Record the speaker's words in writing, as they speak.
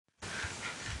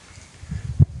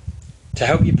to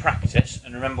help you practice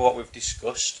and remember what we've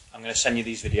discussed, I'm going to send you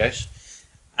these videos.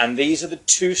 And these are the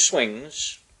two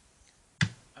swings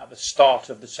at the start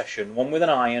of the session, one with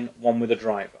an iron, one with a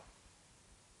driver.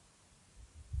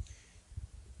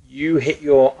 You hit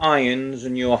your irons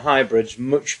and your hybrids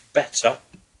much better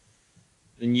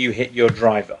than you hit your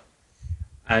driver.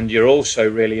 And you're also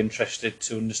really interested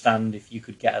to understand if you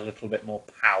could get a little bit more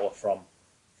power from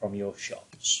your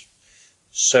shots.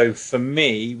 So for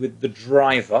me, with the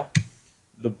driver,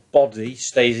 the body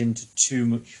stays into too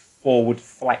much forward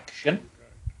flexion.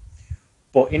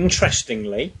 But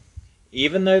interestingly,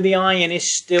 even though the iron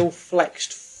is still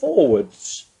flexed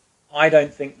forwards, I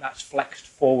don't think that's flexed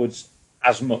forwards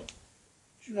as much.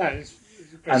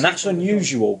 And that's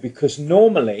unusual because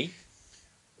normally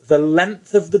the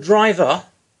length of the driver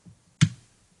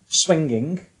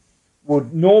swinging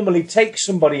would normally take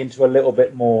somebody into a little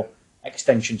bit more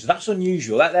extension. So that's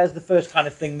unusual. There's the first kind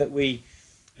of thing that we've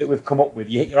come up with.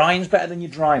 You hit your irons better than your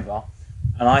driver,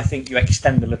 and I think you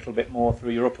extend a little bit more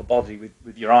through your upper body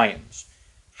with your irons.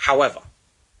 However,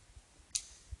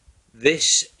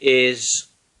 this is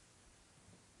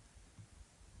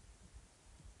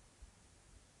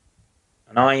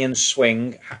an iron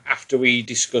swing after we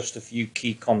discussed a few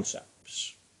key concepts.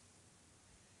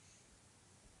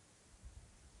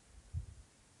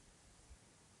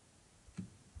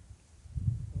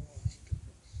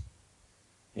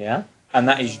 Yeah, and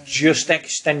that is just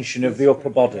extension of the upper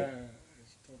body,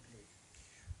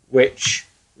 which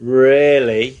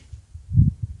really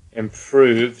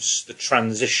improves the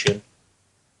transition.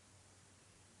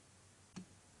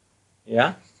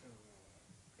 Yeah?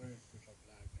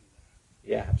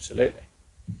 Yeah, absolutely.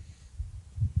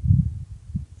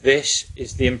 This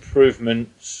is the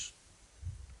improvements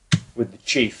with the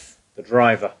chief, the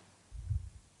driver.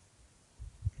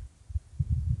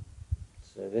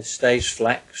 So this stays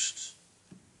flexed,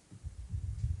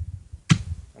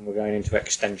 and we're going into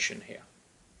extension here.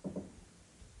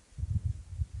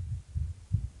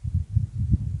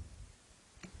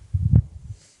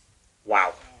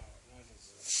 Wow.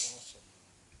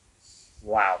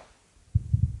 Wow.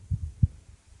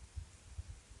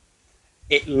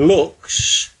 It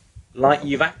looks like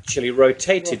you've actually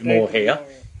rotated more here.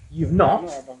 You've not.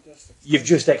 You've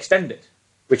just extended,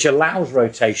 which allows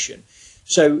rotation.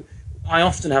 So I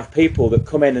often have people that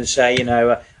come in and say, you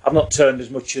know, I've not turned as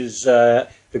much as the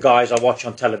guys I watch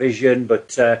on television,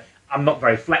 but I'm not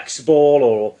very flexible,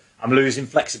 or I'm losing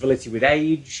flexibility with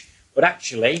age. But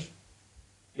actually,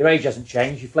 your age hasn't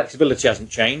changed, your flexibility hasn't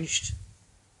changed.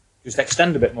 Just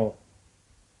extend a bit more.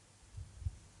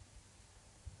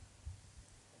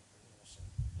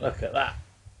 Look at that.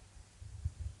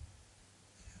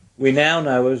 We now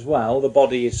know as well the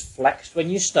body is flexed when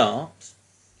you start.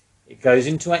 It goes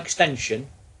into extension.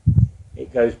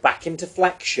 It goes back into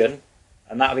flexion,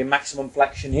 and that'll be maximum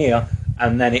flexion here.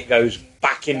 And then it goes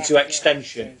back into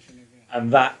extension,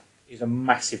 and that is a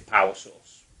massive power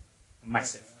source.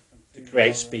 Massive. To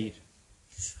create speed.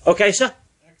 Okay, sir.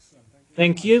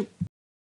 Thank you.